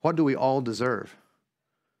 What do we all deserve?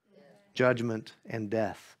 Judgment and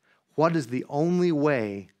death. What is the only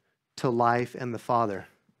way to life and the Father?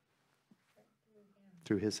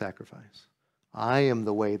 Through his sacrifice. I am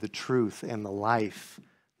the way, the truth, and the life.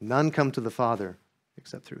 None come to the Father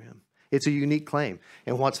except through him. It's a unique claim.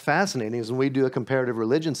 And what's fascinating is when we do a comparative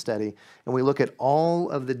religion study and we look at all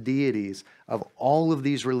of the deities of all of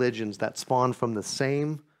these religions that spawn from the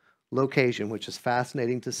same location, which is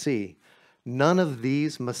fascinating to see, none of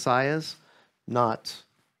these messiahs, not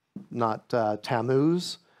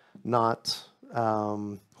Tammuz, not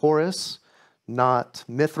Horus, not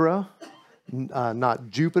Mithra, not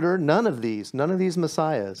Jupiter, none of these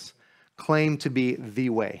messiahs claim to be the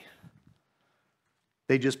way.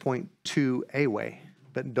 They just point to a way,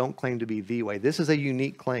 but don't claim to be the way. This is a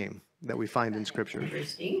unique claim that we find in Scripture.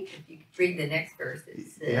 Interesting. If you could read the next verse, it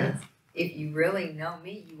says, if you really know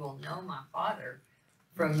me, you will know my Father.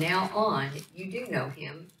 From now on, you do know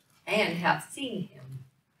him and have seen him.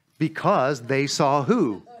 Because they saw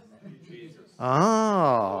who? Jesus.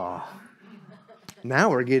 Oh. Now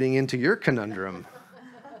we're getting into your conundrum.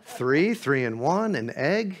 3 and 1, an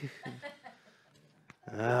egg.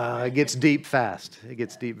 It gets deep fast. It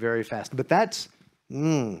gets deep very fast. But that's,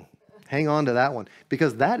 hang on to that one.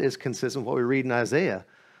 Because that is consistent with what we read in Isaiah.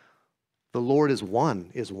 The Lord is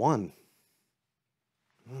one.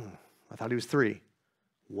 I thought he was 3.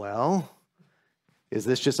 Well, is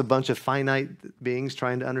this just a bunch of finite beings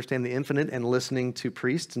trying to understand the infinite and listening to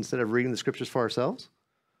priests instead of reading the Scriptures for ourselves?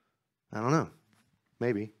 I don't know.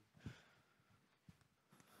 Maybe.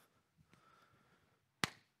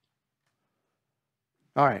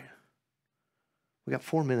 All right. We got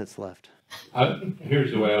 4 minutes left.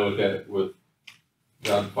 Here's the way I look at it with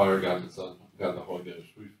God the Father, God the Son, God the Holy Ghost.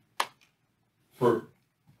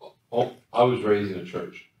 I was raised in a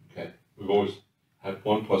church, okay? We've always had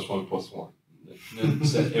 1 + 1 + 1. And then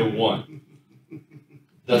said it 1.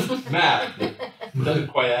 Doesn't math. It doesn't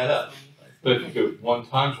quite add up. But if you go 1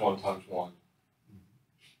 times 1 times 1,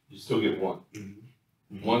 you still get 1.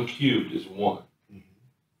 1 cubed is 1.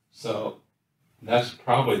 So that's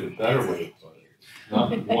probably the better way to put it.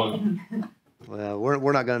 Not 1. Well,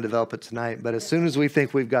 we're not going to develop it tonight, but as soon as we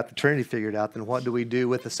think we've got the Trinity figured out, then what do we do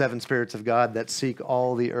with the 7 spirits of God that seek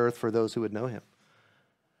all the earth for those who would know him?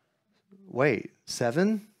 Wait,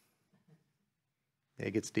 7?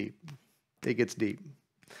 It gets deep. It gets deep.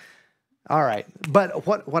 All right. But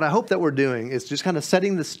what I hope that we're doing is just kind of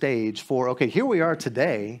setting the stage for, okay, here we are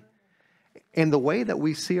today, and the way that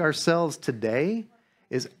we see ourselves today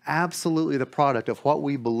is absolutely the product of what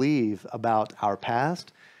we believe about our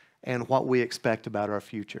past and what we expect about our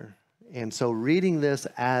future. And so reading this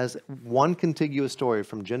as one contiguous story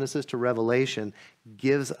from Genesis to Revelation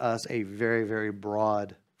gives us a very, very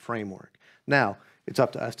broad framework. Now, it's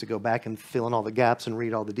up to us to go back and fill in all the gaps and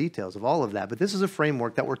read all the details of all of that. But this is a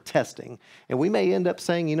framework that we're testing. And we may end up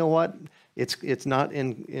saying, you know what, it's not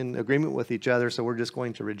in agreement with each other, so we're just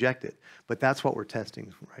going to reject it. But that's what we're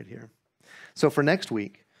testing right here. So for next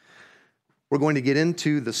week, we're going to get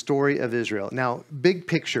into the story of Israel. Now, big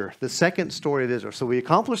picture, the second story of Israel. So we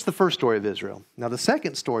accomplished the first story of Israel. Now, the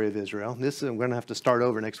second story of Israel, I'm going to have to start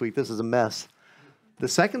over next week. This is a mess. The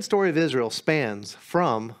second story of Israel spans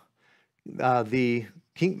from the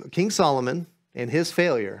King Solomon and his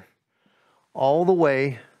failure all the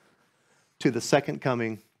way to the second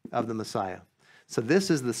coming of the Messiah. So this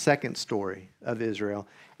is the second story of Israel.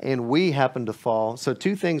 And we happen to fall. So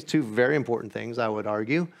two very important things, I would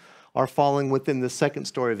argue, are falling within the second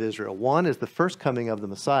story of Israel. One is the first coming of the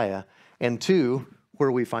Messiah, and 2,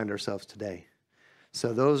 where we find ourselves today.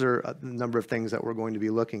 So those are a number of things that we're going to be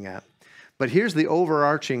looking at. But here's the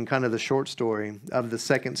overarching kind of the short story of the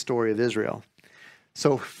second story of Israel.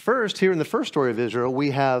 So first, here in the first story of Israel, we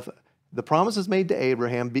have the promises made to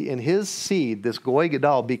Abraham in his seed, this Goy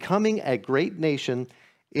Gadol, becoming a great nation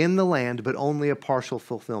in the land, but only a partial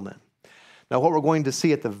fulfillment. Now, what we're going to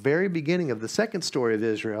see at the very beginning of the second story of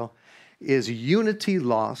Israel is unity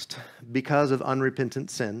lost because of unrepentant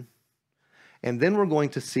sin. And then we're going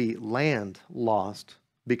to see land lost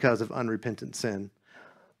because of unrepentant sin,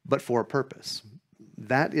 but for a purpose.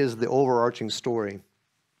 That is the overarching story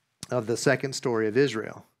of the second story of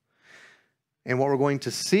Israel. And what we're going to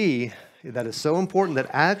see that is so important that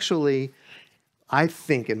actually, I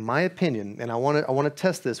think, in my opinion, and I want to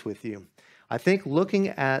test this with you, I think looking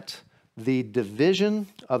at the division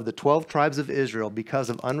of the 12 tribes of Israel because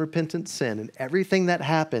of unrepentant sin and everything that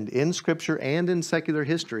happened in Scripture and in secular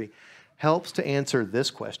history helps to answer this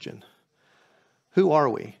question. Who are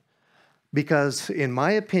we? Because in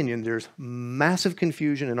my opinion, there's massive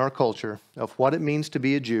confusion in our culture of what it means to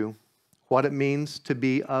be a Jew, what it means to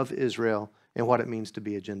be of Israel, and what it means to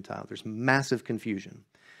be a Gentile. There's massive confusion.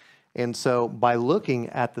 And so by looking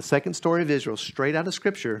at the second story of Israel straight out of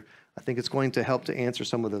Scripture, I think it's going to help to answer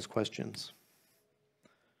some of those questions.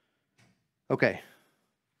 Okay.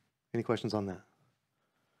 Any questions on that?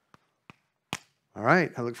 All right.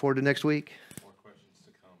 I look forward to next week. More questions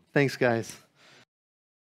to come. Thanks, guys.